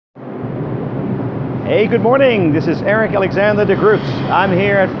Hey, good morning. This is Eric Alexander de Groot. I'm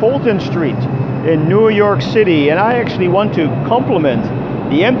here at Fulton Street in New York City, and I actually want to compliment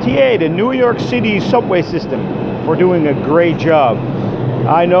the MTA, the New York City subway system, for doing a great job.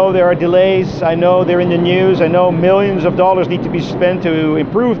 I know there are delays, I know they're in the news, I know millions of dollars need to be spent to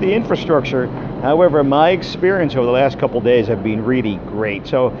improve the infrastructure. However, my experience over the last couple days have been really great.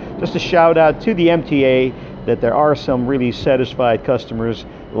 So just a shout out to the MTA that there are some really satisfied customers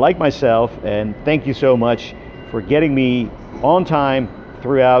like myself, and thank you so much for getting me on time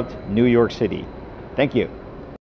throughout New York City. Thank you.